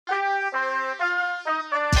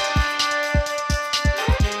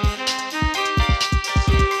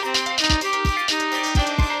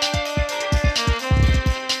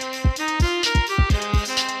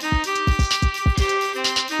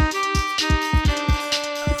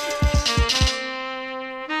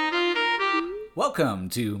Welcome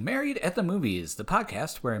to Married at the Movies, the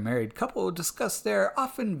podcast where a married couple discuss their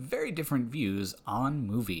often very different views on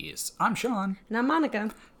movies. I'm Sean. And I'm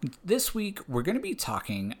Monica. This week, we're going to be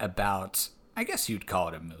talking about, I guess you'd call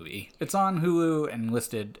it a movie. It's on Hulu and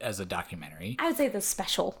listed as a documentary. I would say the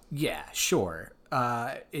special. Yeah, sure.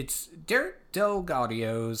 It's Derek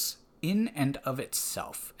DelGaudio's In and of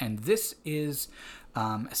Itself. And this is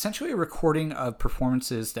essentially a recording of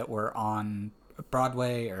performances that were on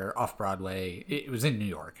Broadway or off Broadway. It was in New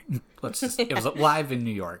York. It was live in New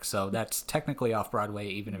York, so that's technically off Broadway,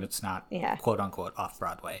 even if it's not quote unquote off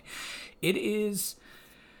Broadway. It is,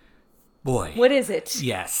 boy. What is it?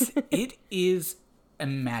 Yes, it is a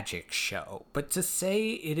magic show. But to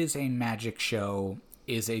say it is a magic show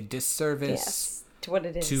is a disservice to what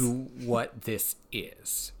it is. To what this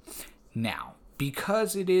is. Now,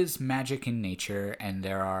 because it is magic in nature and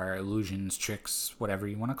there are illusions, tricks, whatever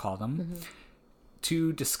you want to call them,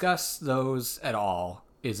 to discuss those at all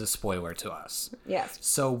is a spoiler to us. Yes.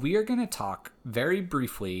 So we are going to talk very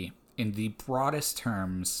briefly in the broadest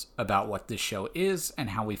terms about what this show is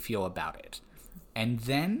and how we feel about it. And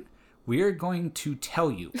then we are going to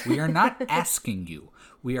tell you, we are not asking you,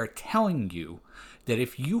 we are telling you that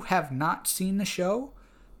if you have not seen the show,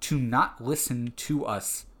 to not listen to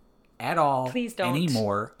us at all Please don't.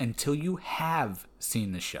 Anymore until you have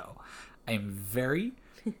seen the show. I am very,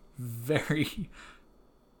 very...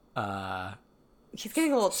 He's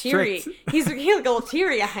getting a little teary. He's getting a little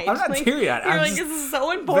teery-eyed. I'm not teary-eyed. You're I'm like, just this is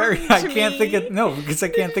so important I to can't me. think of because I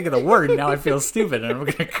can't think of the word. Now I feel stupid and I'm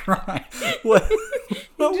gonna cry. What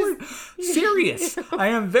word? Serious. I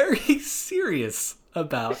am very serious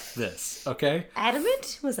about this. Okay.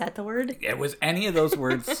 Adamant? Was that the word? It was any of those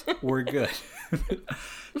words were good.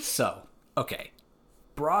 So, okay.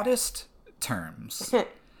 Broadest terms.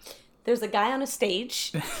 There's a guy on a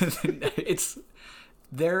stage. It's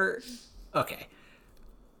there. Okay.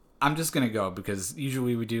 I'm just going to go because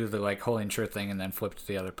usually we do the like whole intro thing and then flip to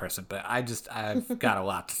the other person. But I've got a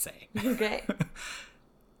lot to say. Okay.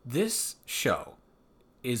 This show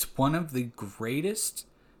is one of the greatest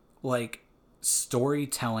like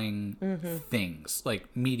storytelling things, like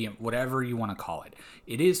medium, whatever you want to call it.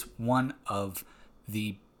 It is one of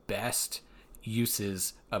the best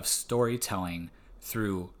uses of storytelling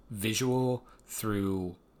through visual,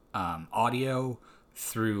 through audio,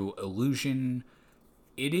 through illusion.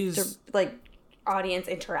 It is like audience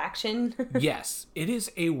interaction. Yes, it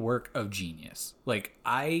is a work of genius. Like,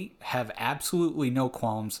 I have absolutely no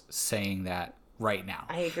qualms saying that right now.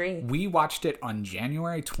 I agree. We watched it on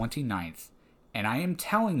January 29th, and I am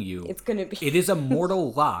telling you, It's gonna be. it is a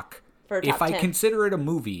mortal lock. For a top if I 10. consider it a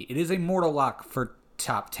movie, it is a mortal lock for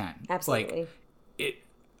top 10. Absolutely. Like,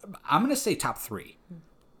 I'm going to say top 3.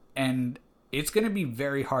 And it's going to be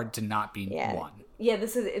very hard to not be one. Yeah,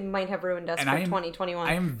 it might have ruined us for 2021.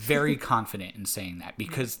 I am very confident in saying that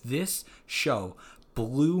because this show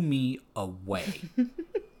blew me away.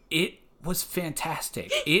 It was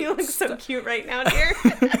fantastic. You look so cute right now, dear.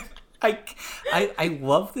 I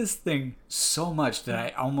love this thing so much that I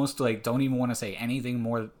almost like don't even want to say anything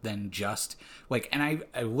more than just like, and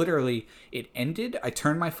I literally, it ended, I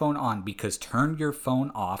turned my phone on because turn your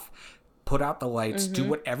phone off, put out the lights, do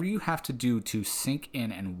whatever you have to do to sink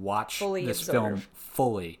in and watch this film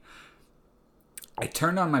fully. I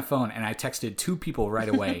turned on my phone and I texted 2 people right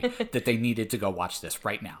away that they needed to go watch this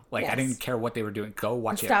right now. Like, I didn't care what they were doing. Go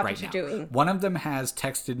watch it right now. Doing. One of them has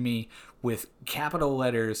texted me with capital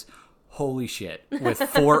letters, holy shit, with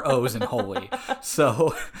 4 O's in holy.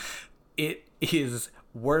 So it is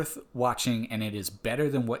worth watching, and it is better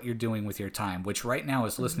than what you're doing with your time, which right now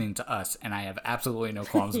is listening to us, and I have absolutely no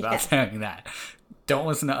qualms about saying that. Don't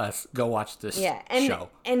listen to us. Go watch this show.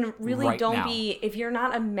 And really right don't now. be, if you're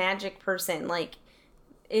not a magic person, like,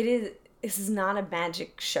 this is not a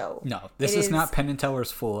magic show. No, this is not Penn and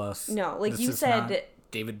Teller's Fool Us. No, like this you is said, not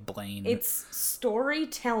David Blaine. It's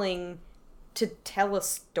storytelling to tell a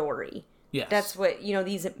story. Yes. That's what,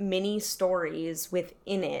 these mini stories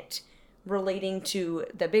within it relating to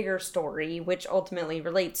the bigger story, which ultimately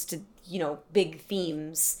relates to, big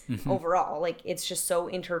themes overall. Like, it's just so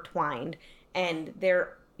intertwined. And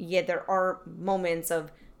there are moments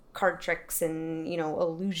of card tricks and,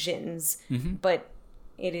 illusions, but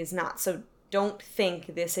it is not. So don't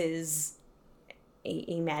think this is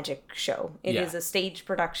a magic show. It is a stage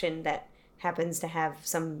production that happens to have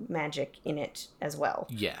some magic in it as well.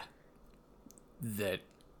 Yeah. That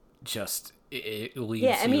just it leaves.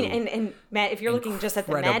 Yeah, I mean, and Matt, if you're looking just at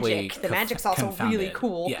the magic's also confounded. really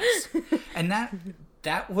cool. Yes, and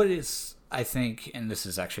that what is, I think, and this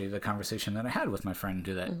is actually the conversation that I had with my friend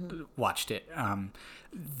that watched it.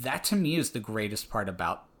 That to me is the greatest part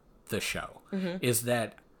about the show is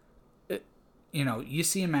that, you know, you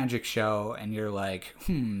see a magic show and you're like,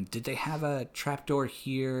 did they have a trapdoor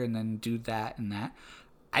here and then do that and that?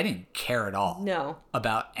 I didn't care at all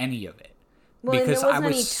about any of it. Well, because and there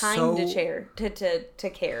wasn't any time to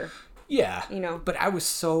care. Yeah. You know? But I was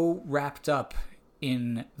so wrapped up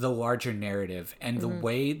in the larger narrative and the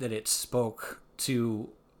way that it spoke to,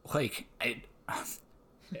 like,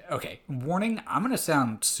 okay, warning, I'm going to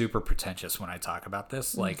sound super pretentious when I talk about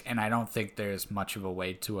this, like, and I don't think there's much of a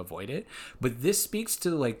way to avoid it, but this speaks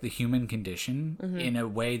to, like, the human condition in a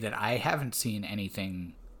way that I haven't seen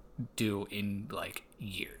anything do in, like,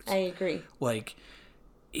 years. I agree. Like,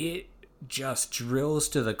 it just drills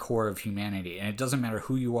to the core of humanity, and it doesn't matter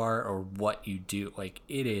who you are or what you do. Like,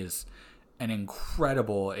 it is an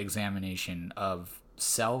incredible examination of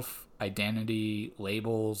self, identity,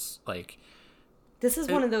 labels, like... This is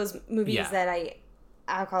one of those movies that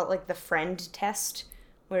I call it like the friend test,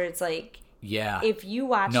 where it's like, if you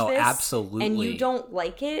watch this absolutely. and you don't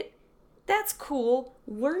like it, that's cool.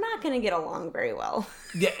 We're not going to get along very well.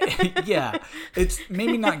 Yeah. It's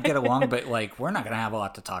maybe not get along, but like we're not going to have a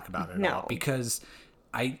lot to talk about at all because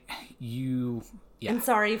I'm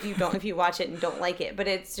sorry if you watch it and don't like it, but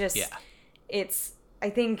it's just I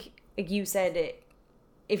think like you said,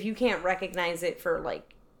 if you can't recognize it for like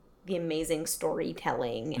the amazing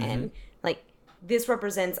storytelling and like this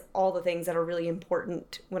represents all the things that are really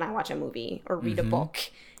important when I watch a movie or read a book,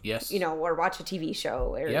 you know, or watch a TV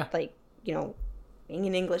show or like, you know, being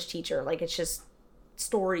an English teacher, like it's just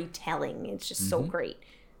storytelling. It's just so great.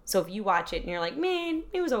 So if you watch it and you're like, man,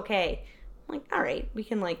 it was okay. I'm like, all right, we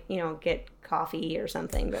can like, you know, get coffee or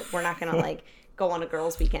something, but we're not going to like go on a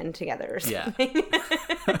girls' weekend together or something.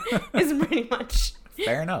 Yeah. It's pretty much...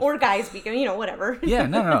 Fair enough. Or guys weekend, you know, whatever. Yeah,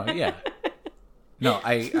 no, yeah. No,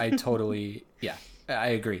 I totally, I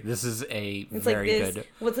agree. This is it's very like good.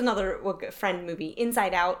 What's another friend movie?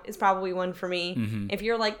 Inside Out is probably one for me. If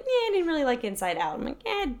you're like, I didn't really like Inside Out. I'm like,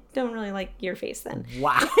 don't really like your face then.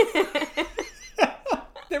 Wow.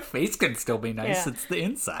 Their face can still be nice. Yeah. It's the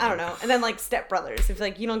inside. I don't know. And then like Step Brothers. If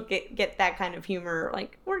like you don't get that kind of humor,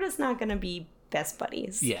 like we're just not going to be best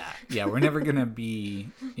buddies. Yeah, we're never gonna be,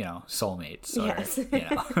 you know, soulmates. Or, yes. You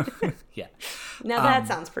know, yeah. Now that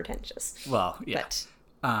sounds pretentious. Well, yeah. But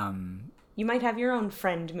you might have your own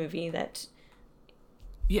friend movie that,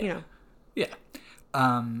 you know. Yeah.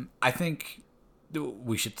 I think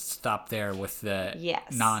we should stop there with the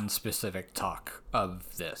non-specific talk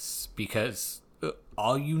of this because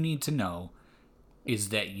all you need to know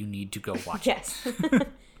is that you need to go watch it.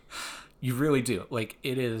 You really do. Like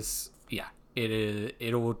it is. Yeah.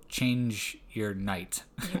 It will change your night,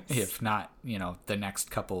 if not, you know, the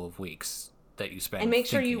next couple of weeks that you spend. And make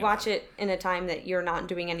sure you watch it in a time that you're not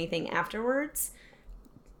doing anything afterwards,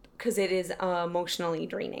 because it is emotionally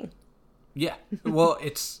draining. Yeah, well,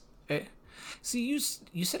 see,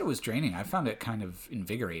 you said it was draining. I found it kind of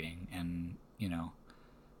invigorating, and you know,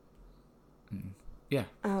 yeah.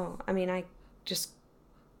 Oh, I mean, I just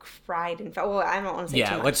cried and felt. Well, I don't want to say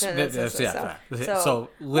too much. So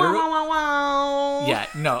literally, wow. Yeah,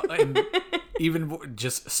 no, and even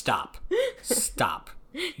just stop.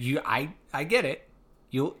 I get it.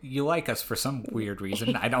 You like us for some weird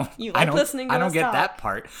reason. I don't. Listening to I don't us get talk. that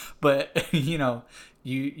part, but you know,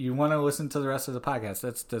 you want to listen to the rest of the podcast.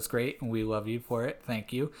 That's great, and we love you for it.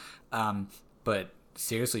 Thank you. But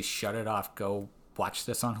seriously, shut it off. Go watch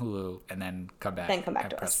this on Hulu, and then come back. Then come back and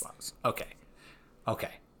to press us. Pause. Okay.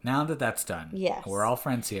 Now that that's done, we're all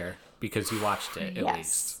friends here because you watched it at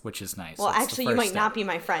least, which is nice. Well, that's actually, you might not be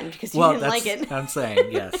my friend because you didn't like it. I'm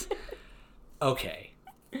saying, yes. Okay.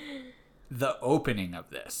 The opening of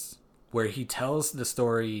this, where he tells the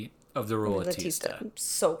story of the Ruletista.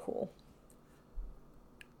 So cool.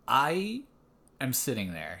 I am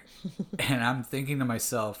sitting there and I'm thinking to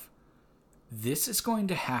myself, this is going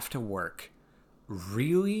to have to work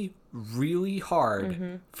really, really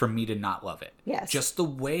hard for me to not love it. Yes. Just the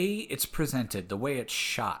way it's presented, the way it's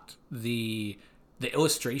shot, the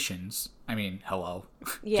illustrations. I mean, hello.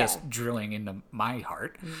 Yeah. Just drilling into my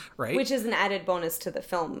heart, right? Which is an added bonus to the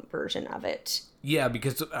film version of it. Yeah,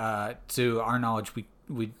 because to our knowledge,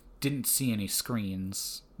 we didn't see any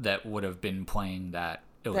screens that would have been playing that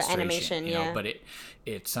illustration. The animation, you know? But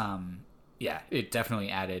it's it definitely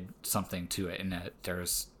added something to it, and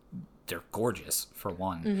they're gorgeous for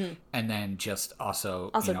one, and then just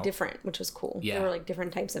also different, which was cool. Yeah, there were like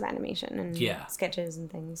different types of animation and sketches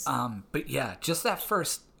and things. But yeah, just that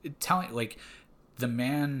first telling, like the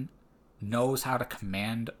man knows how to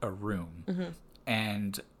command a room,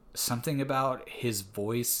 and something about his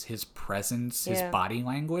voice, his presence, his body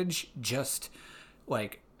language, just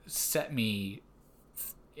like set me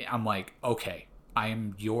I'm like, okay, I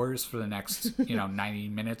am yours for the next 90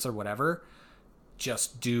 minutes or whatever.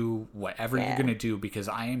 Just do whatever you're gonna do, because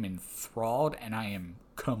I am enthralled and I am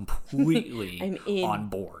completely on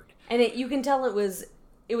board. And you can tell it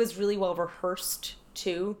was really well rehearsed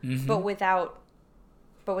too, but without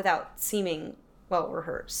seeming well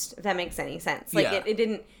rehearsed, if that makes any sense. Like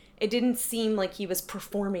it didn't seem like he was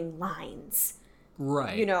performing lines,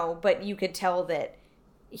 right? But you could tell that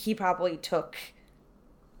he probably took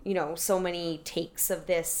so many takes of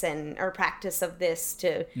this or practice of this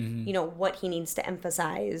to what he needs to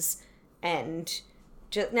emphasize. And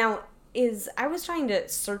just now I was trying to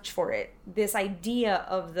search for it, this idea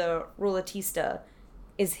of the Ruletista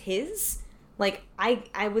is his. Like,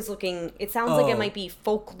 I was looking, it sounds like it might be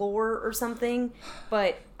folklore or something,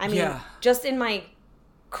 but I mean, just in my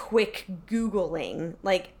quick Googling,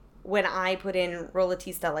 like, when I put in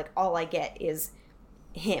Ruletista, like, all I get is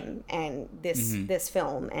him and this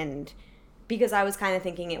film, and because I was kind of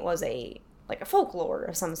thinking it was a folklore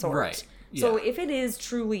of some sort. Right. Yeah. So if it is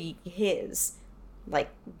truly his, like,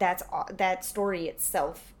 that story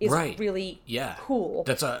itself is really cool.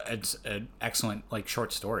 It's an excellent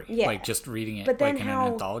short story. Yeah. Like just reading it in an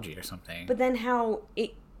anthology or something. But then how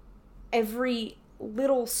every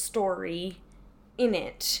little story in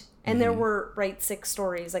it, and there were 6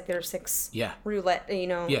 stories, like there are 6 roulette,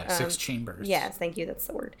 6 chambers. Yes, thank you, that's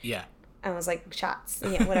the word. Yeah. I was like shots,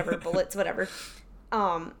 whatever, bullets, whatever.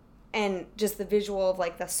 And just the visual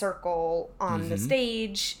of the circle on the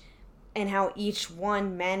stage, and how each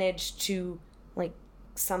one managed to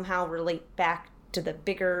somehow relate back to the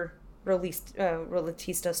bigger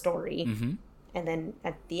Ruletista story. And then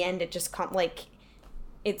at the end it just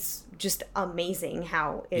it's just amazing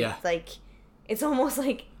how it's it's almost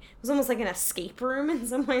like it was almost like an escape room in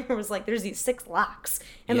some way. There was there's these 6 locks,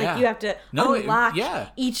 and you have to unlock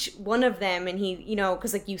each one of them, and he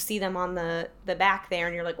because you see them on the back there,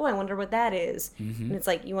 and you're like, oh, I wonder what that is. And it's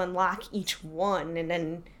you unlock each one, and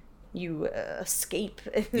then you escape.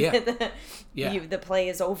 The play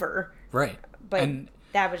is over, right? But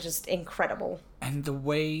that was just incredible. And the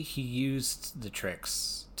way he used the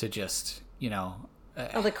tricks to just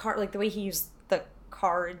the way he used the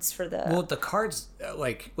cards for the cards,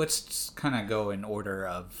 let's just kind of go in order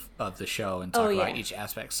of the show and talk about each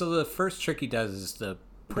aspect. So the first trick he does is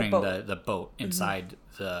putting the boat inside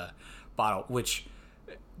the bottle, which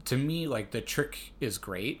to me, the trick is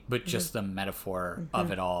great, but just the metaphor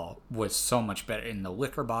of it all was so much better in the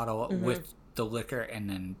liquor bottle with the liquor, and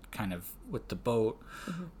then kind of with the boat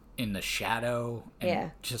in the shadow,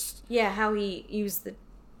 and how he used the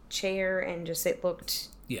chair, and just it looked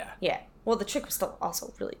well, the trick was still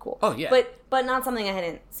also really cool. Oh yeah, but not something I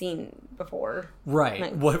hadn't seen before.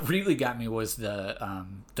 Right. What really got me was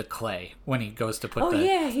the clay when he goes to put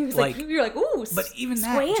he was you're like, ooh. But even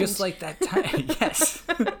that, just that tiny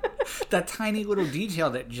that tiny little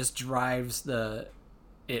detail that just drives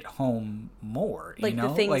it home more.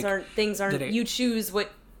 The things aren't you choose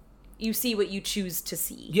what. You see what you choose to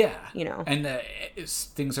see. Yeah. And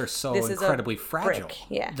things are so incredibly fragile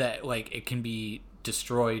that it can be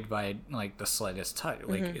destroyed by the slightest touch.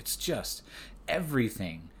 It's just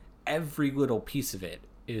everything, every little piece of it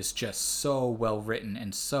is just so well written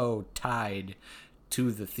and so tied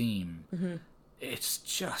to the theme. It's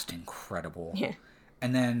just incredible. Yeah.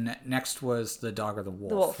 And then next was the Dog or the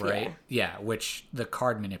Wolf, right? Yeah, which the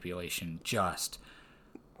card manipulation just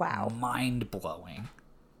mind blowing.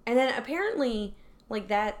 And then apparently,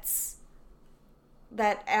 that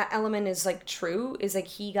element is true. Is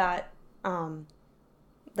he got I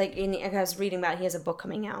was reading about, he has a book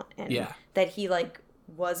coming out, and that he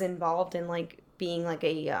was involved in being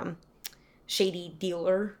a shady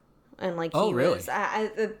dealer, and he really? was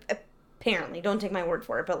apparently, don't take my word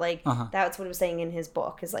for it, but that's what he was saying in his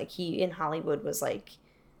book, is he in Hollywood was a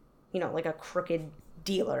crooked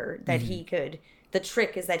dealer that he could. The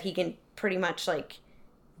trick is that he can pretty much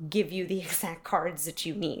give you the exact cards that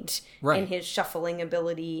you need, in his shuffling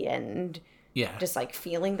ability and just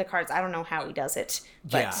feeling the cards. I don't know how he does it,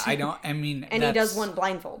 but and he does one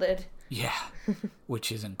blindfolded,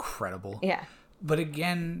 which is incredible. But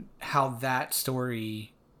again, how that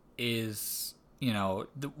story is,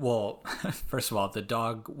 first of all, the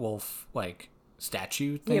dog wolf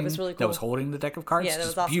statue thing was really cool. That was holding the deck of cards, that was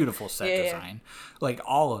just awesome. Beautiful set design.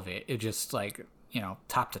 All of it just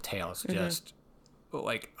top to tail is just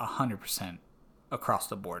 100% across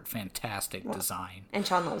the board. Fantastic design. And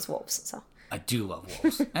Sean loves wolves, so I do love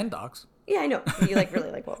wolves and dogs. Yeah, I know you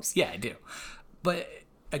really like wolves. Yeah, I do. But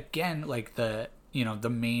again, the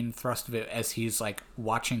main thrust of it as he's like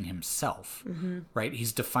watching himself, right?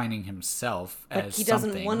 He's defining himself as he doesn't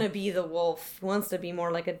something. want to be the wolf. He wants to be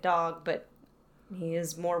more like a dog, but he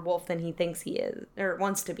is more wolf than he thinks he is or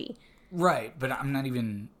wants to be. Right, but I'm not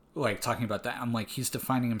even like talking about that. I'm like, he's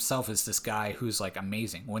defining himself as this guy who's like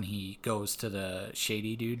amazing when he goes to the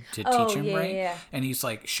shady dude to teach him, right? Yeah. And he's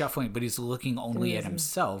like shuffling, but he's looking only at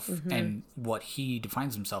himself and what he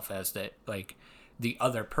defines himself as, that like the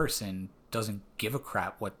other person doesn't give a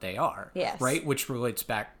crap what they are. Yes. Right? Which relates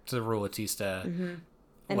back to the Ruatista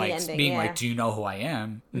And like the ending, being yeah. like, do you know who I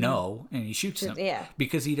am? No. And he shoots him. Yeah.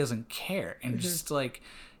 Because he doesn't care. And just like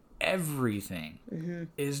everything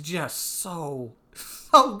is just so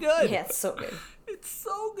good. Yeah, it's so good. It's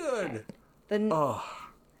so good.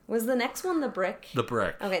 Was the next one the brick? The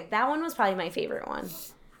brick. Okay, that one was probably my favorite one.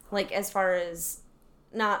 Like, as far as,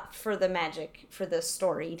 not for the magic, for the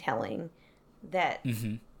storytelling, that,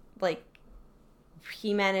 like,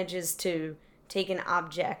 he manages to take an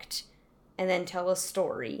object and then tell a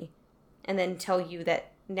story and then tell you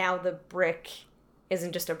that now the brick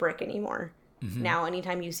isn't just a brick anymore. Now,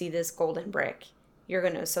 anytime you see this golden brick, you're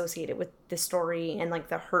going to associate it with the story and, like,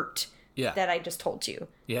 the hurt that I just told you.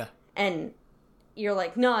 Yeah. And you're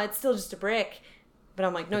like, no, it's still just a brick. But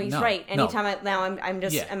I'm like, no, he's right. Anytime I'm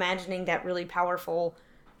just imagining that really powerful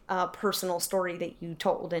personal story that you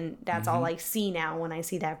told, and that's all I see now when I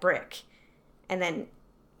see that brick. And then,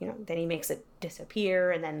 then he makes it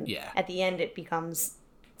disappear, and then at the end it becomes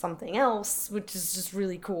something else, which is just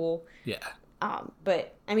really cool. Yeah.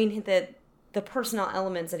 But I mean, the personal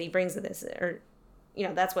elements that he brings to this are,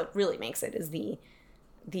 that's what really makes it, is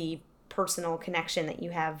the personal connection that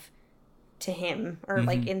you have to him, or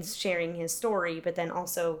like in sharing his story, but then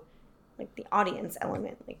also like the audience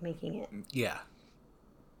element, like making it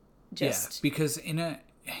because in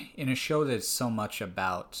a show that's so much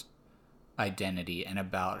about identity and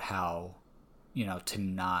about how to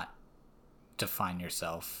not define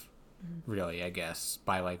yourself really, I guess,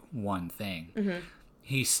 by like one thing,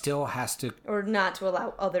 he still has to, or not to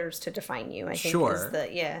allow others to define you, I think is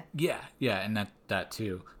the and that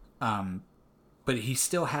too, but he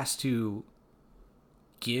still has to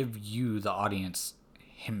give you, the audience,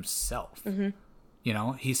 himself.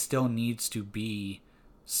 He still needs to be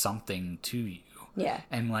something to you.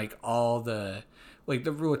 And like all the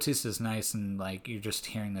Ruatista is nice, and like you're just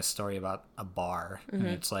hearing this story about a bar, and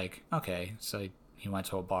it's like, okay, so he went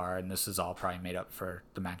to a bar, and this is all probably made up for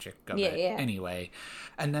the magic of it anyway.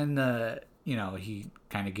 And then he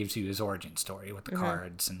kind of gives you his origin story with the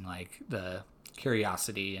cards and like the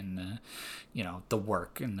curiosity and the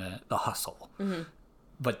work and the hustle.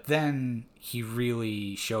 But then he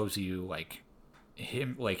really shows you like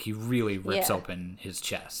him, like he really rips open his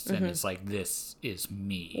chest and it's like, this is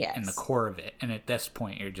me and the core of it. And at this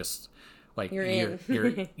point you're just like, you're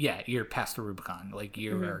you're past the Rubicon. Like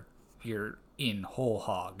you're in whole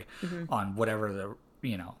hog on whatever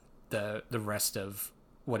the rest of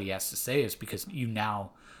what he has to say is, because you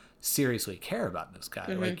now seriously care about this guy.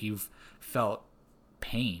 Like you've felt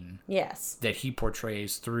pain that he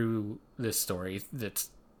portrays through this story that's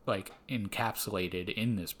like encapsulated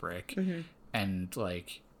in this brick, and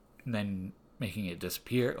like then making it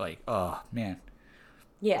disappear. Like, oh man,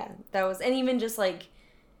 that was, and even just like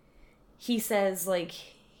he says like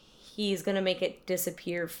he's gonna make it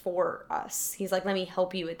disappear for us. He's like, let me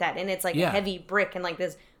help you with that. And it's like a heavy brick and like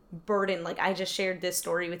this burden. Like, I just shared this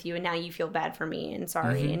story with you and now you feel bad for me and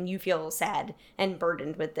sorry and you feel sad and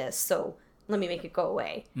burdened with this. So let me make it go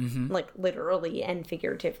away. Like literally and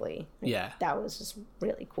figuratively. Like, that was just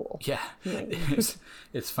really cool.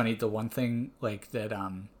 It's funny. The one thing like that,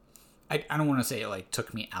 I don't want to say it like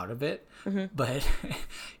took me out of it, but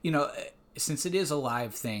since it is a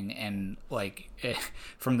live thing, and like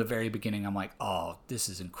from the very beginning, I'm like, oh, this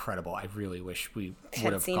is incredible. I really wish we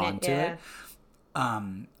would have gone to it.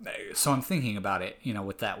 So I'm thinking about it,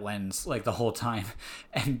 with that lens, like the whole time.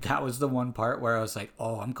 And that was the one part where I was like,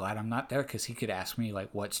 oh, I'm glad I'm not there. Cause he could ask me like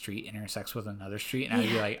what street intersects with another street. And I'd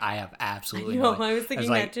be like, I have absolutely no idea. I was thinking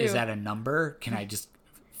that too. Is that a number? Can I just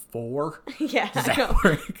 4? Does that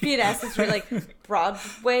work? He had asked us for like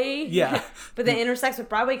Broadway. But the intersects with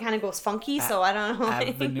Broadway kind of goes funky, so I don't know.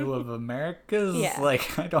 Avenue of Americas?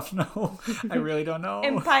 Like, I don't know. I really don't know.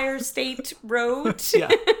 Empire State Road.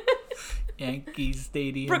 Yankee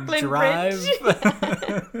Stadium Brooklyn Drive.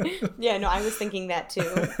 Bridge. I was thinking that too.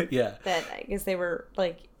 That I guess they were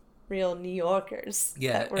like real New Yorkers.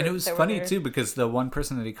 And it was funny too, because the one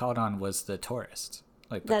person that he called on was the tourist.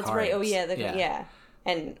 Like the That's cards. right. Oh yeah.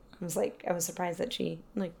 And I was like, I was surprised that she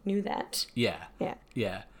like knew that.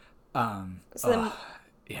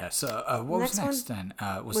 Yeah. So what was next then?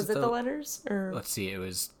 Was it the letters or? Let's see.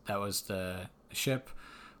 That was the ship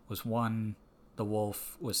was 1, the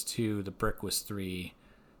wolf was 2, the brick was 3.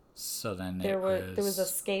 So then there was a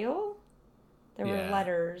scale. There were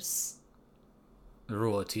letters. The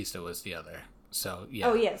Rule of Tista was the other. So yeah.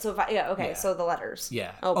 Oh yeah. So okay. So the letters.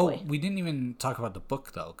 Yeah. Oh boy. We didn't even talk about the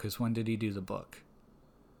book though, because when did he do the book?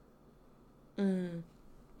 The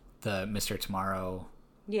Mr. Tomorrow.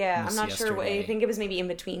 Yeah, I'm not sure. I think it was maybe in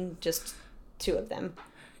between just 2 of them.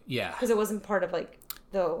 Yeah. Because it wasn't part of like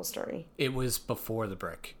the whole story. It was before the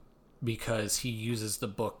brick, because he uses the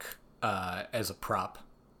book as a prop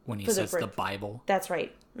when he says the Bible. That's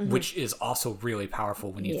right. Mm-hmm. Which is also really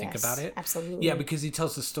powerful when you think about it. Absolutely. Yeah, because he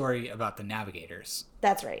tells the story about the navigators.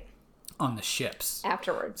 That's right. On the ships.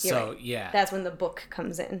 Afterwards. So, yeah. That's when the book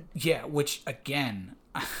comes in. Yeah, which, again,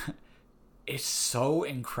 is so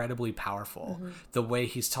incredibly powerful. Mm-hmm. The way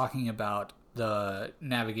he's talking about the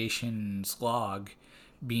navigation's log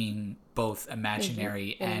being both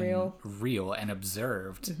imaginary and real and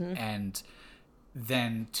observed. Mm-hmm. And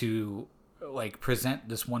then to, like, present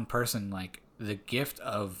this one person, like, the gift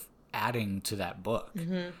of adding to that book.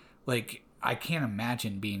 Mm-hmm. Like, I can't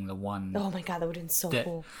imagine being the one. Oh my God, that would have been so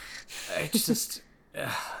cool. It's just,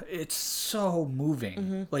 it's so moving.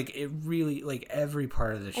 Mm-hmm. Like, it really, like, every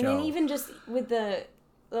part of the show. And then even just with the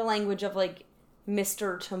language of, like,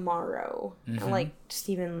 Mr. Tomorrow. Mm-hmm. And, like, just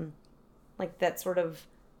even, like, that sort of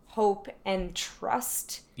hope and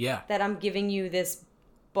trust. Yeah. That I'm giving you this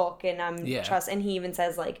book and I'm trust, and he even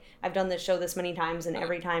says, like, I've done this show this many times and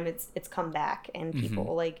every time it's come back and people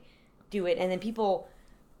mm-hmm. like do it, and then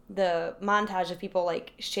the montage of people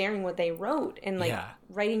like sharing what they wrote and like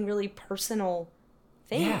writing really personal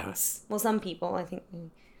things. Well, some people, I think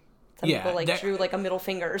some people like drew like a middle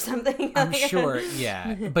finger or something. I'm sure.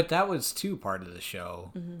 Yeah. But that was too part of the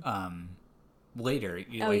show. Mm-hmm. Later,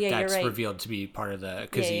 that's right. revealed to be part of the,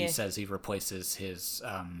 because he says he replaces his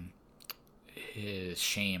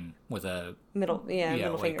shame with a middle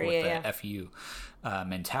finger, with the FU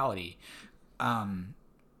mentality.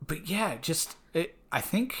 But yeah, just I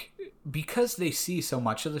think because they see so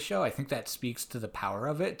much of the show, I think that speaks to the power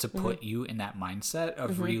of it to put mm-hmm. you in that mindset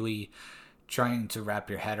of mm-hmm. really trying to wrap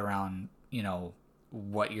your head around,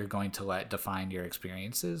 what you're going to let define your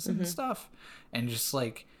experiences and mm-hmm. stuff, and just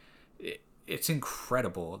like it's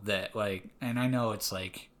incredible that, like, and I know it's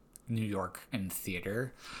like New York and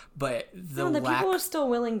theater, but the people are still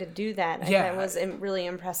willing to do that. That was really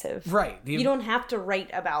impressive. Right. You don't have to write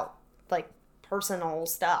about like personal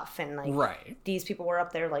stuff, and like these people were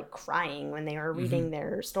up there like crying when they were reading mm-hmm.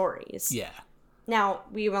 their stories. Yeah. Now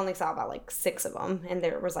we only saw about like 6 of them, and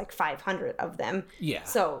there was like 500 of them. Yeah.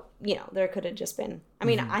 So there could have just been. I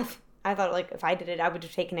mean, mm-hmm. I thought, like, if I did it, I would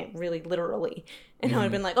have taken it really literally. And mm-hmm. I would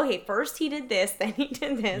have been like, okay, first he did this, then he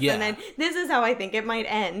did this, and then this is how I think it might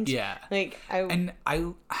end. Yeah. Like,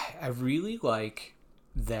 I really like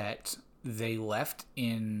that they left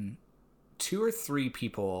in 2 or 3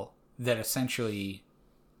 people that essentially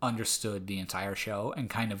understood the entire show and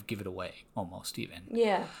kind of give it away, almost even.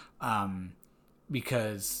 Yeah.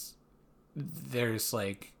 Because there's,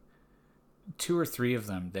 like, 2 or 3 of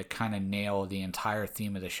them that kind of nail the entire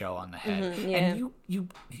theme of the show on the head. Mm-hmm, and you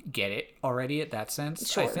get it already at that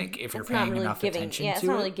sense. Sure. I think if you're paying really enough attention to it. It's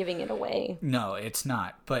not really giving it away. No, it's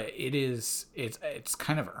not. But it is, it's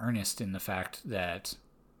kind of earnest in the fact that,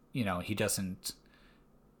 he doesn't,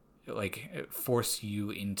 like, force you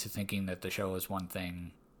into thinking that the show is one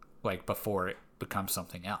thing, like, before it becomes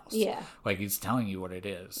something else. Yeah. Like, he's telling you what it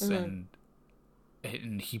is. Mm-hmm.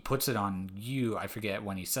 And he puts it on you. I forget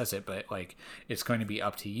when he says it, but like it's going to be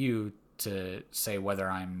up to you to say whether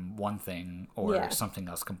I'm one thing or something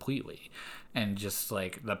else completely. And just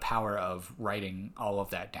like the power of writing all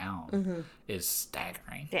of that down mm-hmm. is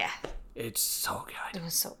staggering. Yeah. It's so good. It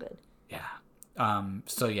was so good. Yeah.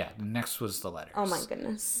 So yeah, the next was the letters. Oh my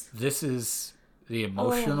goodness. This is the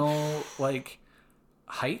emotional like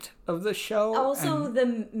height of the show. Also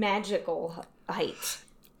the magical height.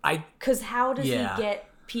 Because how does he get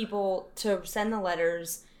people to send the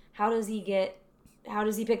letters? How does he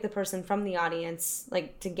pick the person from the audience,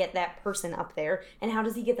 like, to get that person up there? And how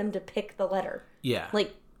does he get them to pick the letter? Yeah.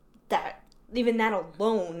 Like, that, even that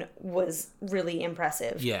alone was really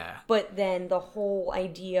impressive. Yeah. But then the whole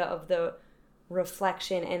idea of the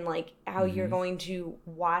reflection and, like, how mm-hmm. you're going to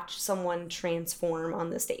watch someone transform on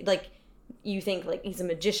the stage. Like, you think, like, he's a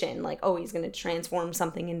magician, like, oh, he's going to transform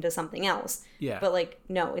something into something else. Yeah. But, like,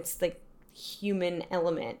 no, it's, like, human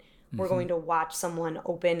element. Mm-hmm. We're going to watch someone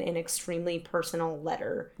open an extremely personal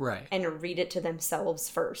letter. Right. And read it to themselves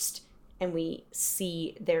first. And we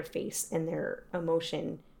see their face and their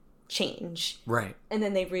emotion change. Right. And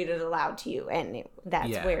then they read it aloud to you, and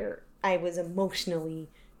that's where I was emotionally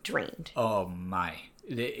drained. Oh my.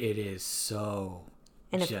 It is so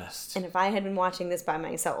and if I had been watching this by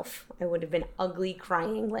myself, I would have been ugly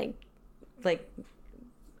crying like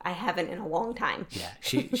I haven't in a long time. Yeah,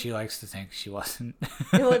 she likes to think she wasn't.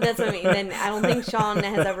 No, that's what I mean. Then I don't think Sean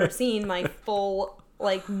has ever seen my full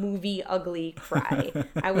like movie ugly cry.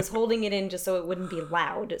 I was holding it in just so it wouldn't be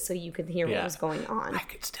loud, so you could hear what was going on. I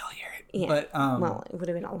could still hear it. Yeah. But well, it would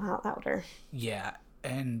have been a lot louder. Yeah,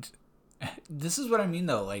 and this is what I mean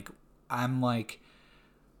though. Like, I'm like,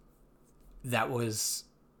 that was,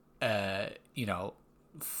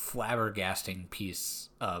 flabbergasting piece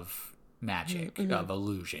of magic, of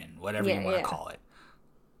illusion, whatever you want to call it.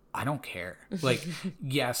 I don't care. Like,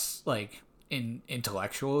 yes, like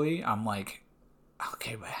intellectually, I'm like,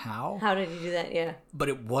 okay, but how? How did he do that? Yeah. But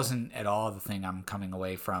it wasn't at all the thing I'm coming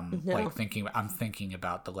away from. No. Like I'm thinking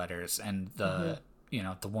about the letters and the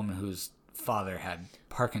the woman whose father had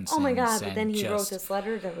Parkinson's. Oh my god! But then he wrote this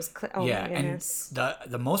letter that was my goodness. And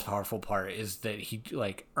the most powerful part is that he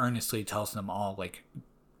like earnestly tells them all like,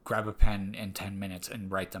 grab a pen in 10 minutes and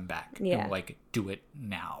write them back. Yeah. And like do it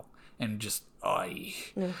now. And just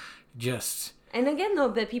And again though,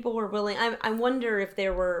 that people were willing. I wonder if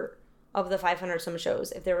there were, of the 500 some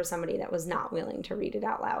shows, if there was somebody that was not willing to read it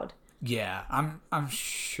out loud. Yeah, I'm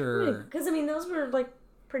sure. Because I mean, those were like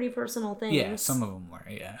pretty personal things. Yeah, some of them were.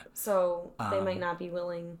 Yeah. So they might not be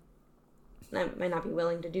willing. I might not be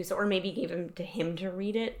willing to do so, or maybe gave him to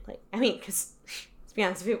read it. Like, I mean, because to be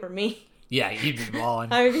honest, if it were me. Yeah, he'd be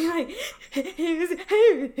bawling. I would be like,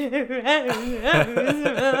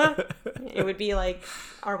 it would be like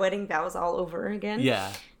our wedding vows all over again.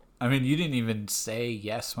 Yeah. I mean, you didn't even say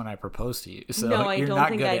yes when I proposed to you, so no, I you're don't not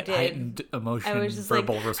think good I at did. Heightened emotion, I was just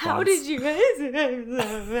verbal like, response. how did you guys?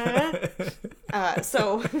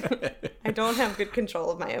 So I don't have good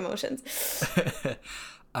control of my emotions.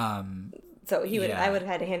 So he would, I would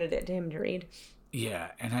have had to hand it to him to read.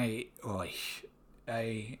 Yeah, and I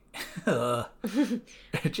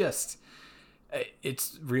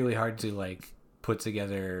it's really hard to like put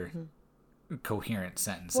together coherent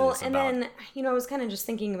sentences. Well, and then I was kind of just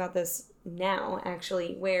thinking about this now,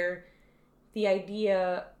 actually, where the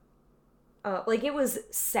idea, like, it was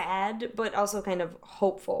sad, but also kind of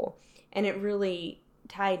hopeful, and it really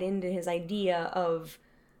tied into his idea of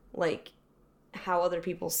like how other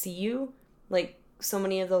people see you. Like, so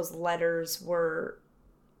many of those letters were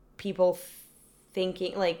people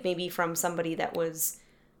thinking, like, maybe from somebody that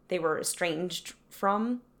they were estranged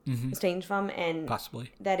from, and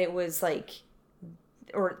possibly that it was like,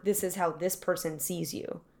 or this is how this person sees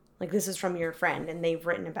you. Like, this is from your friend, and they've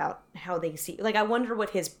written about how they see. Like, I wonder what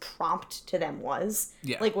his prompt to them was.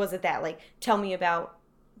 Yeah. Like, was it that, like, tell me about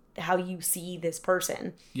how you see this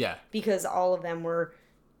person? Yeah. Because all of them were,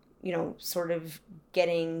 sort of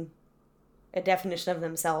getting a definition of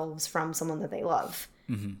themselves from someone that they love.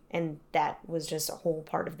 Mm-hmm. And that was just a whole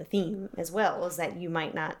part of the theme as well, is that you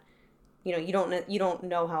might not, you don't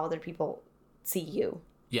know how other people see you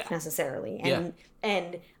necessarily.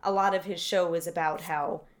 And a lot of his show is about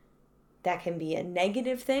how that can be a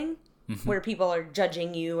negative thing, where people are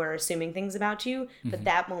judging you or assuming things about you. But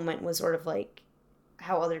that moment was sort of like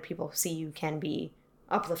how other people see you can be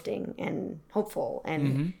uplifting and hopeful,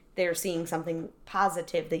 and they're seeing something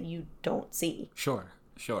positive that you don't see. Sure.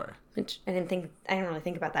 Which I didn't really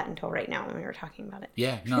think about that until right now when we were talking about it.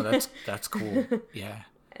 Yeah, no, that's cool. Yeah.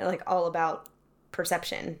 Like, all about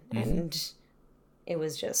perception, and it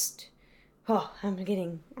was just, I'm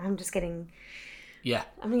getting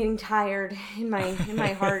tired in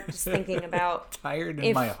my heart just thinking about tired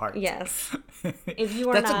in my heart. Yes. If you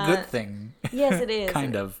are that's not, a good thing. Yes, it is.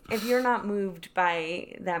 Kind of. If you're not moved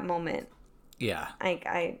by that moment. Yeah.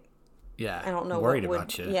 I don't know worried what would,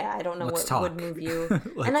 about you. Yeah, I don't know what would move you.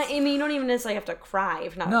 And I mean, you don't even necessarily have to cry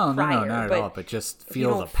if not a crier. No, not at all. But just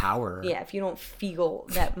feel the power. Yeah, if you don't feel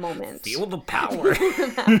that moment. Feel the power.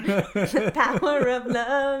 The power of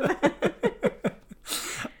love.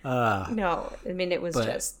 No, I mean, it was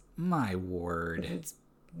just, my word. It's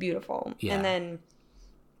beautiful. Yeah.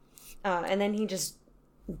 And then he just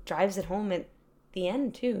drives it home at the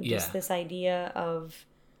end too. Just this idea of,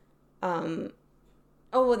 then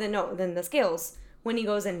the scales, when he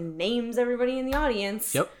goes and names everybody in the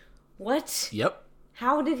audience. Yep. What? Yep.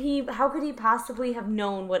 How could he possibly have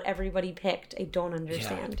known what everybody picked? I don't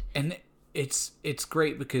understand. Yeah. And it's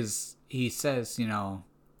great because he says,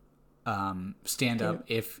 stand up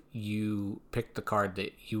if you pick the card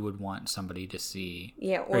that you would want somebody to see.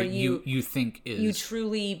 Yeah, or you think is you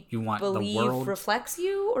truly you want believe the world reflects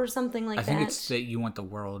you or something like that. I think it's that you want the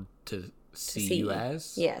world to see you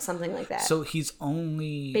as. Yeah, something like that. So he's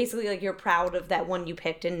only basically like you're proud of that one you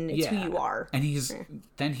picked and it's who you are. And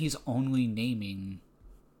he's only naming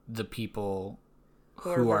the people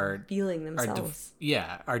who are revealing themselves.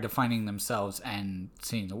 Are defining themselves and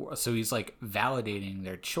seeing the world. So he's like validating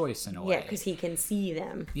their choice in a way. Yeah, because he can see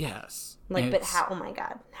them. Yes. Like, but how? Oh my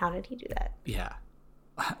God, how did he do that? Yeah.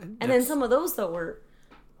 And then some of those though were,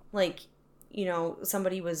 like,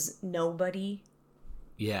 somebody was nobody.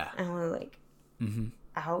 Yeah. And we're like,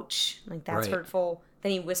 ouch, like that's hurtful.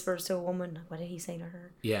 Then he whispers to a woman. What did he say to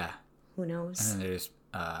her? Yeah. Who knows? And then there's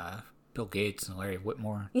Bill Gates and Larry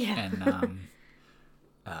Whitmore. Yeah. And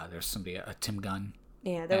there's somebody, Tim Gunn.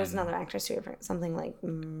 Yeah, there was another actress too, something like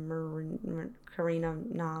Karina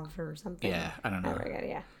Nav or something. Yeah, I don't know. Oh my God,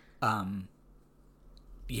 yeah.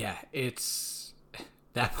 Yeah,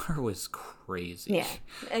 that part was crazy. Yeah,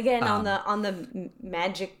 again on the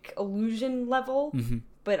magic illusion level,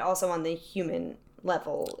 but also on the human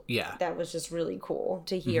level. Yeah, that was just really cool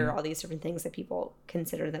to hear all these different things that people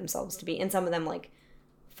consider themselves to be, and some of them like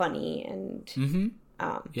funny and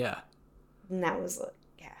yeah, and that was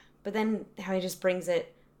but then how he just brings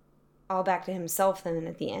it all back to himself then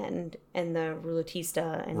at the end and the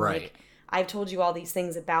Ruletista and like, I've told you all these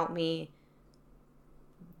things about me.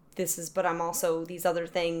 But I'm also these other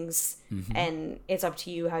things and it's up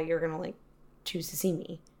to you how you're going to like choose to see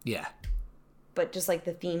me. Yeah. But just like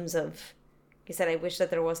the themes of, like I said, I wish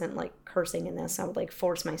that there wasn't like cursing in this. I would like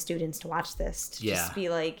force my students to watch this to just be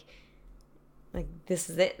like this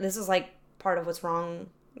is it. This is like part of what's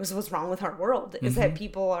wrong. This is what's wrong with our world is that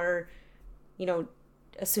people are,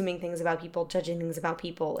 assuming things about people, judging things about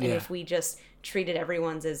people. And if we just treated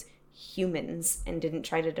everyone's as humans and didn't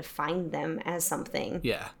try to define them as something.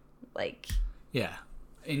 Yeah. Yeah.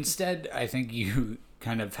 Instead, I think you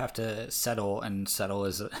kind of have to settle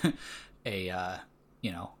as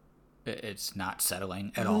it's not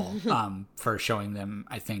settling at all for showing them,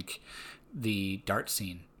 I think, the dart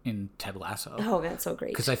scene in Ted Lasso. Oh, that's so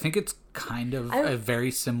great. Because I think it's kind of a very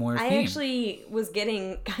similar theme. I actually was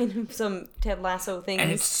getting kind of some Ted Lasso things. And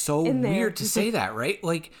it's so weird to say that, right?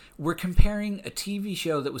 Like, we're comparing a TV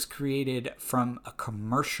show that was created from a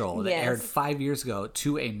commercial that aired 5 years ago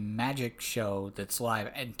to a magic show that's live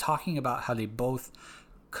and talking about how they both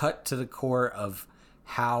cut to the core of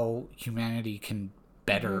how humanity can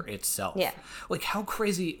better itself. Yeah. Like, how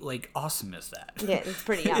crazy, awesome is that? Yeah, it's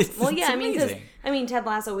pretty awesome. Well, yeah, I mean, Ted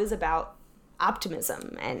Lasso is about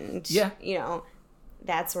optimism and,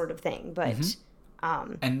 that sort of thing. But,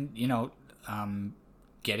 and,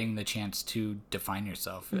 getting the chance to define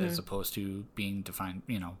yourself as opposed to being defined,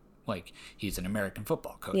 like he's an American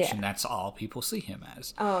football coach and that's all people see him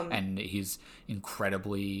as. And he's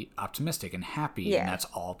incredibly optimistic and happy and that's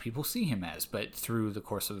all people see him as. But through the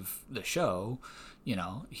course of the show,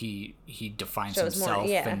 he defines himself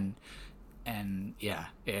and and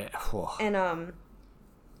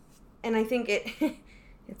I think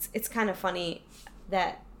it's kind of funny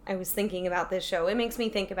that I was thinking about this show. It makes me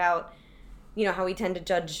think about, how we tend to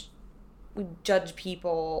judge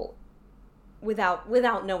people without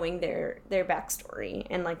knowing their backstory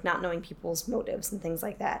and like not knowing people's motives and things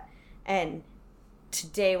like that. And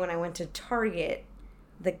today when I went to Target,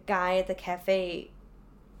 the guy at the cafe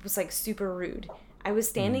was like super rude. I was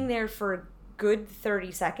standing there for a good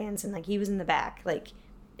 30 seconds and like he was in the back, like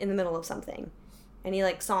in the middle of something, and he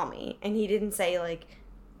like saw me and he didn't say like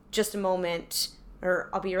just a moment or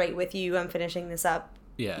I'll be right with you, I'm finishing this up.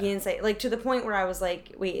 Yeah. He didn't say, like, to the point where I was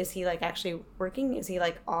like, wait, is he like actually working? Is he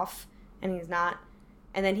like off? And he's not.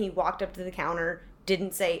 And then he walked up to the counter,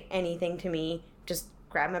 didn't say anything to me, just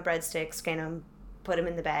grabbed my breadsticks, scanned them, put them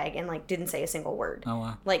in the bag, and like didn't say a single word. Oh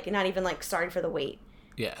wow. Like not even like sorry for the wait.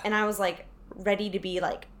 Yeah. And I was like ready to be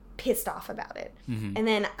like pissed off about it. And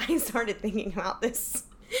then I started thinking about this.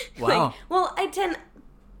 Wow. I tend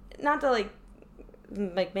not to like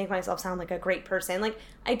make myself sound like a great person. Like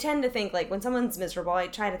I tend to think like when someone's miserable, I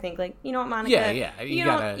try to think like, you know what, Monica, you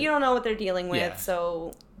don't know what they're dealing with,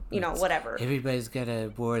 so whatever. Everybody's got a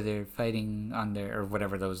war they're fighting on or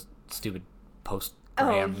whatever those stupid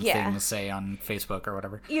post-gram things say on Facebook or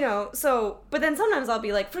whatever. But then sometimes I'll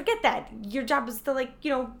be like, forget that. Your job is to like,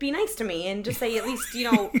 be nice to me and just say at least,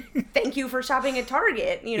 thank you for shopping at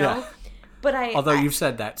Target, Yeah. But Although you've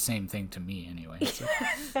said that same thing to me anyway. So.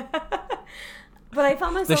 But I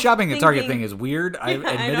found myself the shopping at Target thing is weird.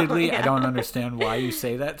 Admittedly, I don't understand why you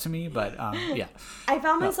say that to me, but yeah. I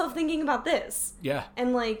found myself thinking about this. Yeah.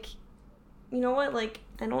 And like, you know what? Like,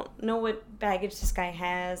 I don't know what baggage this guy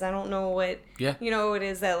has. I don't know what, what it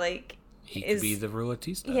is that like he could be the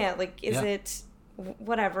Ruletista. Yeah. Like, is it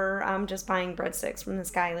whatever, I'm just buying breadsticks from this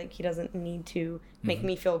guy. Like, he doesn't need to make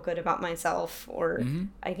me feel good about myself, or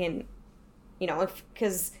I can, you know,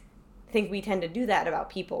 because I think we tend to do that about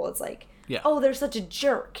people. It's like, oh, they're such a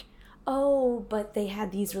jerk. Oh, but they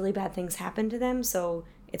had these really bad things happen to them, so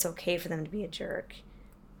it's okay for them to be a jerk.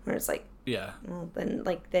 Where it's like, well,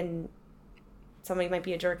 then somebody might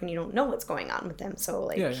be a jerk and you don't know what's going on with them. So,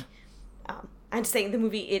 like, I'm just saying the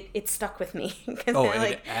movie, it stuck with me. Cause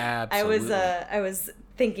absolutely. I was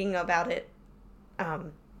thinking about it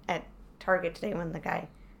at Target today when the guy,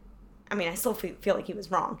 I mean, I still feel like he was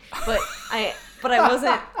wrong, but I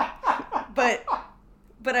wasn't,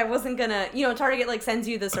 but I wasn't gonna, you know, Target, like, sends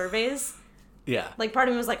you the surveys. Yeah. Like, part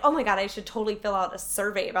of me was like, oh my God, I should totally fill out a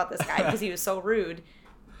survey about this guy because he was so rude.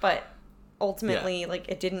 But ultimately, like,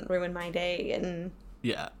 it didn't ruin my day, and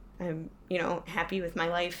I'm, you know, happy with my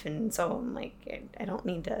life, and so I'm like, I don't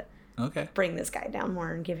need to bring this guy down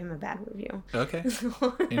more and give him a bad review. Okay.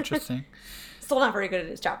 Interesting. Still not very good at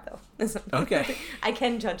his job, though. Okay. I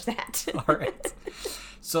can judge that. All right.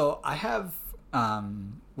 So I have,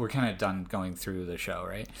 we're kind of done going through the show,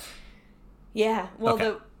 right? Yeah.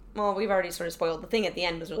 Well, well, we've already sort of spoiled. The thing at the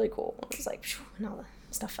end was really cool. It was like, and all the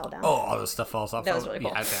stuff fell down. Oh, all the stuff falls off. That was really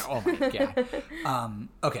cool. Yeah, oh my God.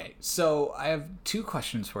 Okay, so I have two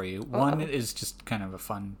questions for you. One is just kind of a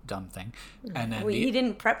fun, dumb thing. And then he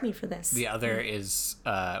didn't prep me for this. The other is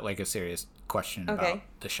like a serious question about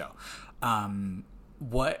the show.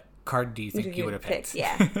 What card do you think you would have picked?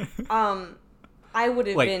 Yeah. I would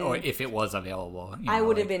have been, or if it was available. I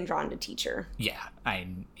would have been drawn to teacher. Yeah.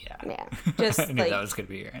 Just I knew like, that was going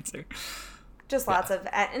to be your answer. Just lots of,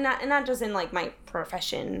 and not just in like my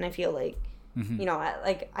profession. I feel like, you know,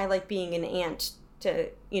 I like being an aunt to,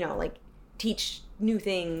 you know, like teach new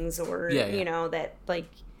things, or you know, that like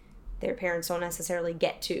their parents don't necessarily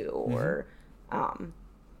get to, or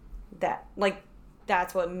that, like,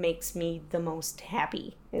 that's what makes me the most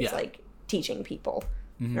happy. It's like teaching people.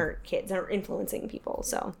 Or kids, or influencing people.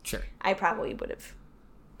 So I probably would have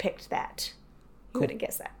picked that. Who would have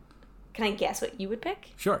guessed that? Can I guess what you would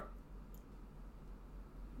pick? Sure.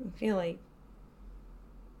 I feel like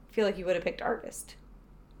you would have picked artist.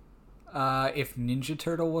 If Ninja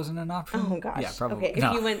Turtle wasn't an option? Oh gosh. Yeah, probably. Okay,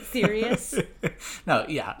 if you went serious. No,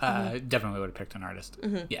 definitely would have picked an artist.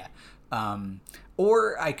 Yeah.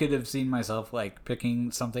 Or I could have seen myself like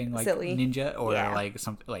picking something like silly. Ninja, or like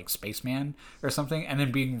something like Spaceman or something, and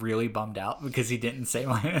then being really bummed out because he didn't say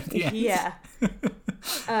mine at the end. Yeah.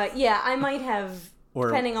 I might have,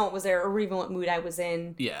 depending on what was there, or even what mood I was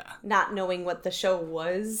in. Yeah. Not knowing what the show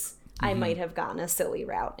was, I might have gone a silly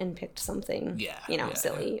route and picked something.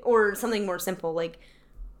 Silly, or something more simple like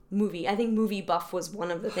movie. I think Movie Buff was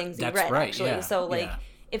one of the things you read, actually. Yeah. So like,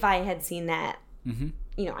 if I had seen that.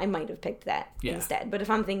 You know, I might have picked that instead. But if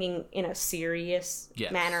I'm thinking in a serious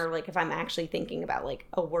manner, like if I'm actually thinking about like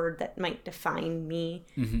a word that might define me,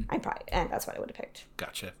 I probably, that's what I would have picked.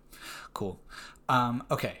 Gotcha. Cool.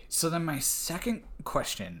 Okay, so then my second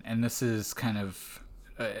question, and this is kind of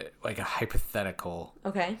like a hypothetical.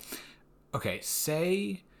 Okay,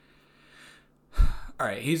 say, all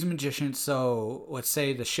right, he's a magician, so let's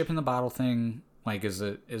say the ship in the bottle thing like is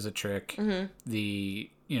a trick. The,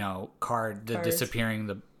 you know, cards. Disappearing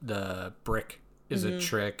the brick is a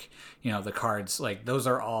trick. You know, the cards, like, those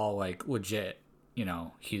are all like legit. You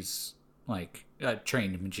know, he's like a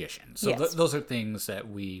trained magician, so those are things that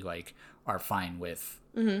we like are fine with.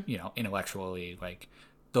 You know, intellectually, like,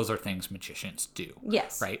 those are things magicians do.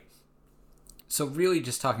 Yes. Right. So really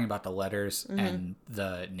just talking about the letters and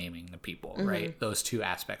the naming the people, right? Those two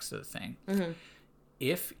aspects of the thing.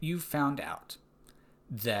 If you found out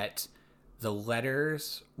that the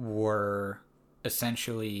letters were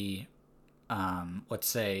essentially, let's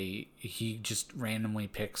say he just randomly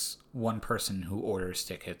picks one person who orders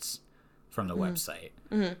tickets from the website,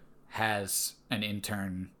 has an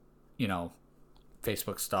intern, you know,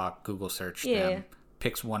 Facebook stalk, Google search them,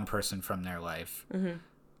 picks one person from their life,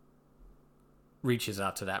 reaches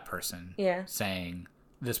out to that person, saying,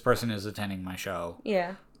 this person is attending my show.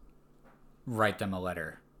 Write them a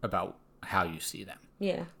letter about how you see them.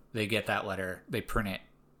 They get that letter, they print it,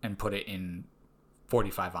 and put it in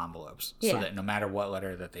 45 envelopes so that no matter what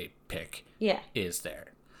letter that they pick is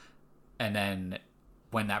there. And then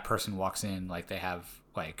when that person walks in, like, they have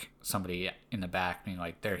like somebody in the back being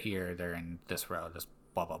like, they're here, they're in this row, this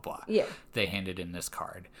blah blah blah. They handed in this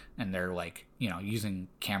card, and they're like, you know, using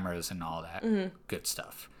cameras and all that good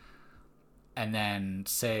stuff. And then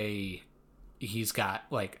say he's got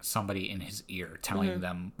like somebody in his ear telling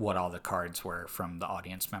them what all the cards were from the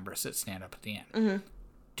audience members that stand up at the end.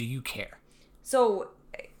 Do you care? So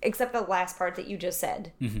except the last part that you just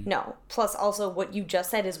said. No. Plus, also, what you just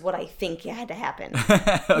said is what I think had to happen.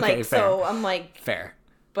 Okay, like, fair. so I'm like, Fair.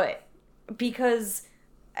 but because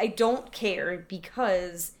I don't care,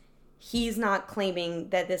 because he's not claiming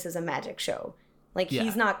that this is a magic show. Like, Yeah.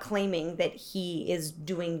 he's not claiming that he is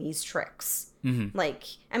doing these tricks. Mm-hmm. Like,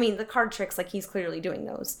 I mean, the card tricks, like, he's clearly doing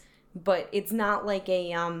those. But it's not like a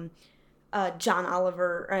John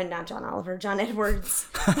Edwards.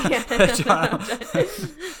 Wrong one.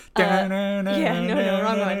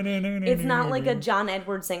 It's not like a John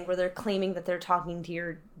Edwards thing where they're claiming that they're talking to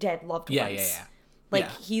your dead loved ones. Yeah. Like,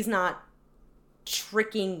 Yeah. he's not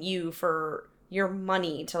tricking you for your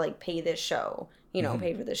money to, like, pay this show,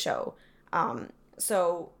 pay for the show.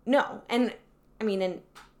 So, no. And, I mean, and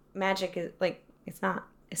magic is, like, it's not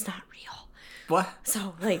real. What?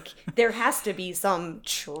 So, like, there has to be some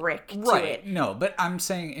trick to Right. it. No, but I'm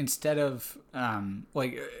saying instead of,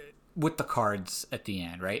 with the cards at the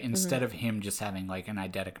end, right? Instead of him just having, like, an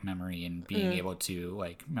eidetic memory and being able to,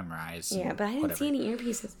 like, memorize. Yeah, but I didn't see any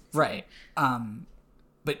earpieces. Right. And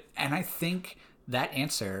I think that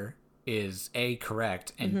answer is A,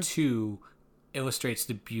 correct, and two, illustrates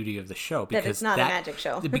the beauty of the show. Because that it's not a magic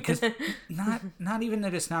show. Because not even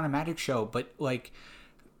that it's not a magic show, but, like,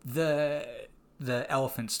 the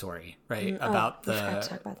elephant story, right? About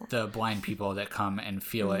the blind people that come and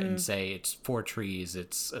feel it and say it's 4 trees,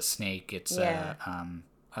 it's a snake, it's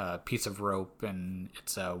a piece of rope, and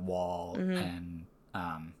it's a wall and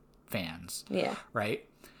fans. Yeah. Right?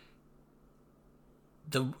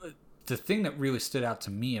 The thing that really stood out to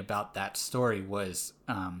me about that story was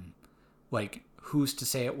like, who's to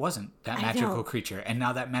say it wasn't that magical creature? And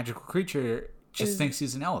now that magical creature just thinks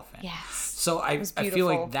he's an elephant. Yes. So I feel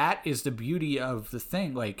like that is the beauty of the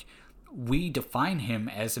thing. Like, we define him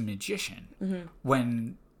as a magician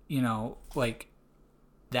when, like,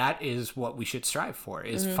 that is what we should strive for,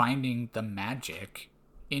 is finding the magic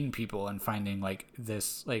in people and finding, like,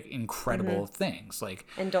 this, like, incredible things. Like,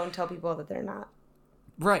 and don't tell people that they're not.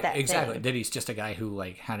 Right, that exactly. thing. That he's just a guy who,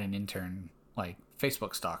 like, had an intern, like,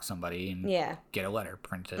 Facebook stalk somebody and get a letter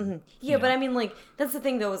printed. Yeah, but I mean, like, that's the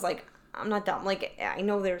thing, though, is, like, I'm not dumb. Like, I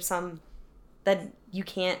know there's some that you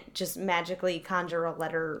can't just magically conjure a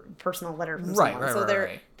personal letter from someone. So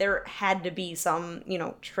there had to be some,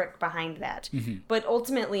 trick behind that. But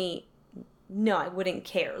ultimately, no, I wouldn't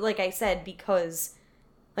care. Like I said, because,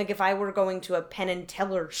 like, if I were going to a Penn and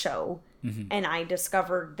Teller show and I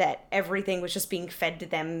discovered that everything was just being fed to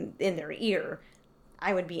them in their ear,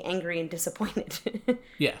 I would be angry and disappointed.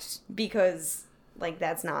 Yes. Because, like,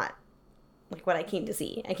 that's not, like, what I came to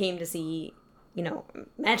see. I came to see,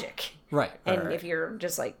 magic. Right. And if you're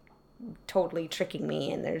just, like, totally tricking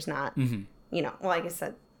me and there's not, well, I guess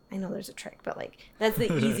I know there's a trick, but, like, that's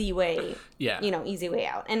the easy way, easy way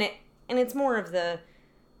out. And it's more of the,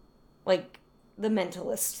 like, the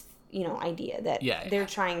mentalist, idea that they're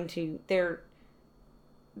trying to,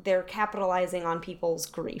 they're capitalizing on people's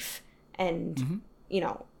grief and,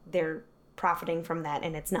 they're profiting from that,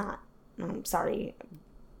 and it's not. I'm sorry,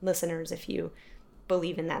 listeners, if you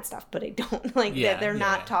believe in that stuff, but I don't. Like, that they're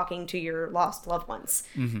not talking to your lost loved ones.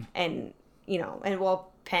 And, and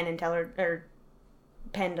well, Penn and Teller, or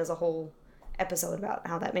Penn does a whole episode about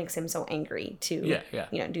how that makes him so angry to,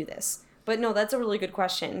 do this. But no, that's a really good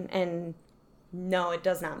question. And no, it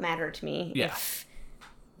does not matter to me if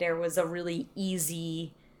there was a really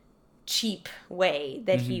easy, cheap way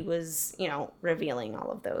that he was, revealing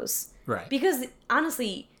all of those. Right. Because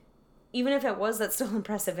honestly, even if it was, that's still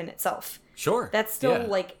impressive in itself. Sure. That's still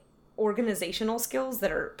like organizational skills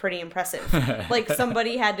that are pretty impressive. Like,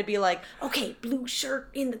 somebody had to be like, okay, blue shirt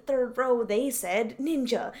in the 3rd row, they said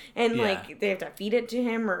ninja. And like, they have to feed it to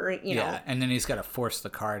him, or, know. Yeah, and then he's got to force the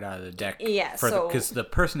card out of the deck. Yeah, because the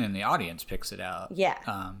person in the audience picks it out.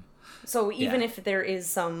 Yeah. So even if there is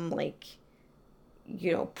some, like,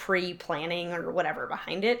 pre-planning or whatever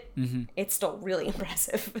behind it, it's still really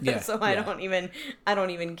impressive. So I don't even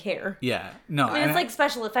care. Yeah. No. I mean, it's like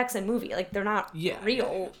special effects in movie. Like, they're not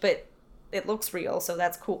real, but it looks real, so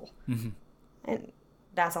that's cool. And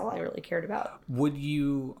that's all I really cared about. Would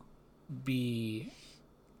you be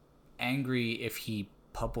angry if he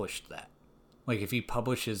published that? Like, if he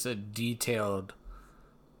publishes a detailed,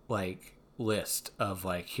 like, list of,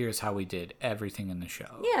 like, here's how we did everything in the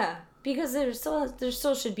show. Yeah, because there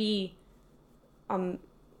still should be a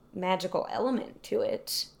magical element to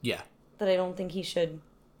it. Yeah. That I don't think he should.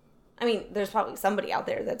 I mean, there's probably somebody out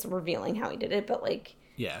there that's revealing how he did it, but, like,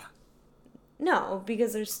 no,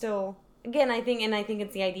 because there's still, again, I think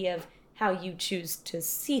it's the idea of how you choose to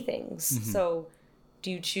see things. So,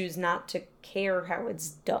 do you choose not to care how it's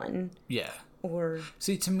done? Yeah. Or,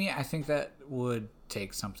 see, to me, I think that would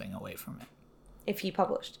take something away from it. If he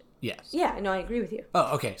published it. Yes. Yeah, no, I agree with you.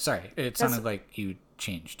 Oh, okay. Sorry. It sounded like you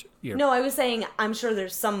changed your... No, I was saying I'm sure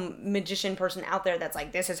there's some magician person out there that's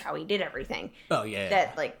like, this is how he did everything. Oh, yeah.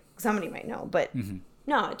 That, like, somebody might know. But,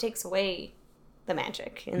 no, it takes away the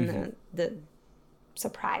magic and the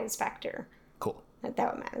surprise factor. Cool. That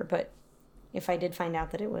would matter. But if I did find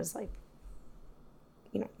out that it was, like,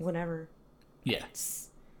 you know, whatever. Yeah. It's,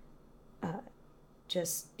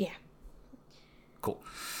 just, yeah. Cool.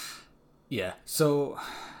 Yeah. So,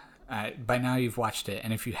 by now you've watched it.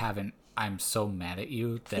 And if you haven't, I'm so mad at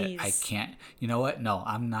you that Please. I can't... You know what? No,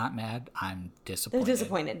 I'm not mad. I'm disappointed. They're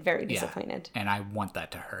disappointed. Very disappointed. Yeah. And I want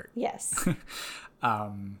that to hurt. Yes.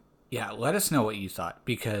 Yeah, let us know what you thought,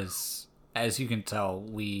 because as you can tell,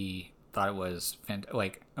 we thought it was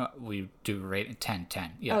we do rate 10.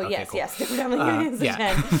 Yeah. Oh, okay, yes, cool. yes. We're definitely giving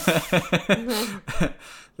yeah. a 10.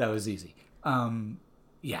 That was easy.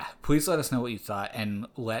 Yeah, please let us know what you thought, and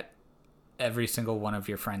let every single one of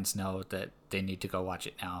your friends know that they need to go watch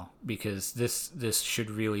it now, because this should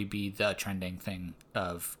really be the trending thing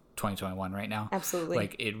of 2021 right now. Absolutely.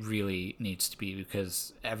 Like, it really needs to be,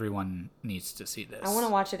 because everyone needs to see this. I want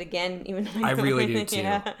to watch it again, even though I really do too.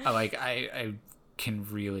 Yeah. I can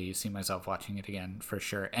really see myself watching it again for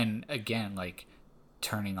sure. And again, like,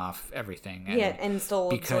 turning off everything. And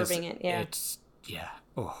still absorbing it. Yeah. It's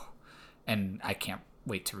and I can't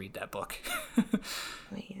wait to read that book.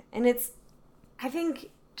 And it's, I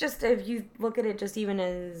think, just if you look at it just even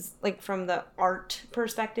as, like, from the art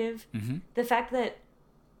perspective, the fact that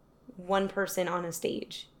one person on a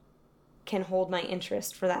stage can hold my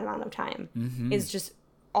interest for that amount of time is just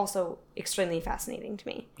also extremely fascinating to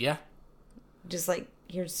me. Yeah. Just like,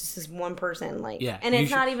 here's just this one person, like, yeah. and it's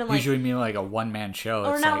not even like usually mean like a one-man show.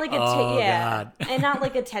 or it's not like a God. and not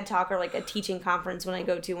like a TED Talk or like a teaching conference when I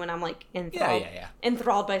go to when I'm like enthralled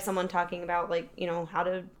enthralled by someone talking about, like, you know, how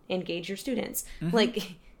to engage your students.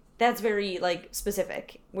 Like, that's very, like,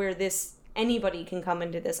 specific, where this anybody can come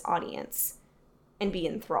into this audience and be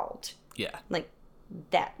enthralled. Yeah. Like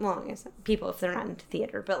that. Well, I guess people if they're not into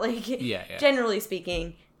theater, but like yeah. generally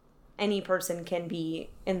speaking, any person can be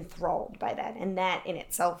enthralled by that, and that in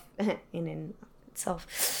itself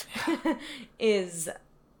is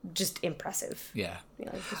just impressive. Yeah. You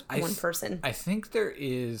know, just one person. I think there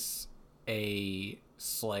is a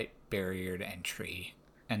slight barrier to entry,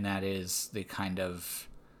 and that is the kind of,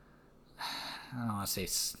 I don't want to say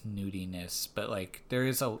snootiness, but like there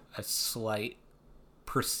is a slight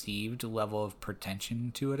perceived level of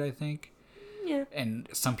pretension to it, I think. Yeah. And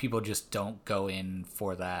some people just don't go in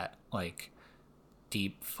for that, like,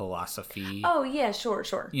 deep philosophy. Oh, yeah,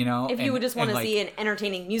 sure. You know? If you would just want to like, see an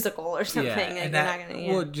entertaining musical or something, and and you're that, not going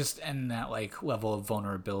to... well, just, and that, like, level of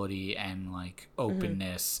vulnerability and, like,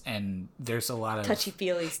 openness, and there's a lot of...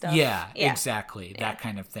 touchy-feely stuff. Yeah, exactly. That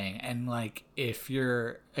kind of thing. And, like, if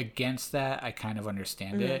you're against that, I kind of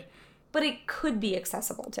understand it. But it could be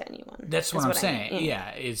accessible to anyone. That's what I'm saying.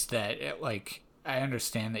 Yeah, is that, like, I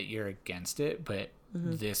understand that you're against it, but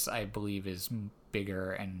this, I believe, is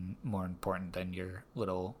bigger and more important than your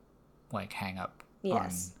little, like, hang up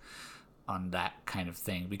on that kind of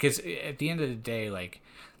thing. Because at the end of the day, like,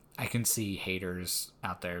 I can see haters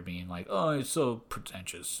out there being like, oh, it's so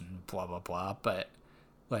pretentious and blah, blah, blah. But,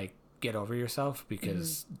 like, get over yourself,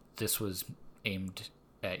 because this was aimed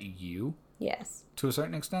at you. Yes. To a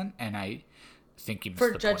certain extent. And I think you missed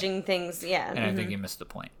for the judging point. things, yeah. And I think you missed the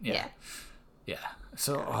point. Yeah.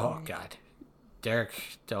 So, oh, God. Derek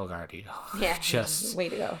DelGuardia. Yeah. Just... way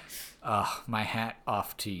to go. My hat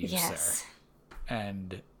off to you, yes. sir.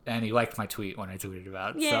 And he liked my tweet when I tweeted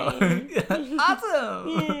about it. Yay. So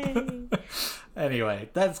awesome. Yay. Anyway,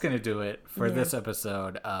 that's going to do it for this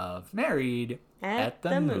episode of Married at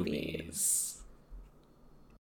the Movies.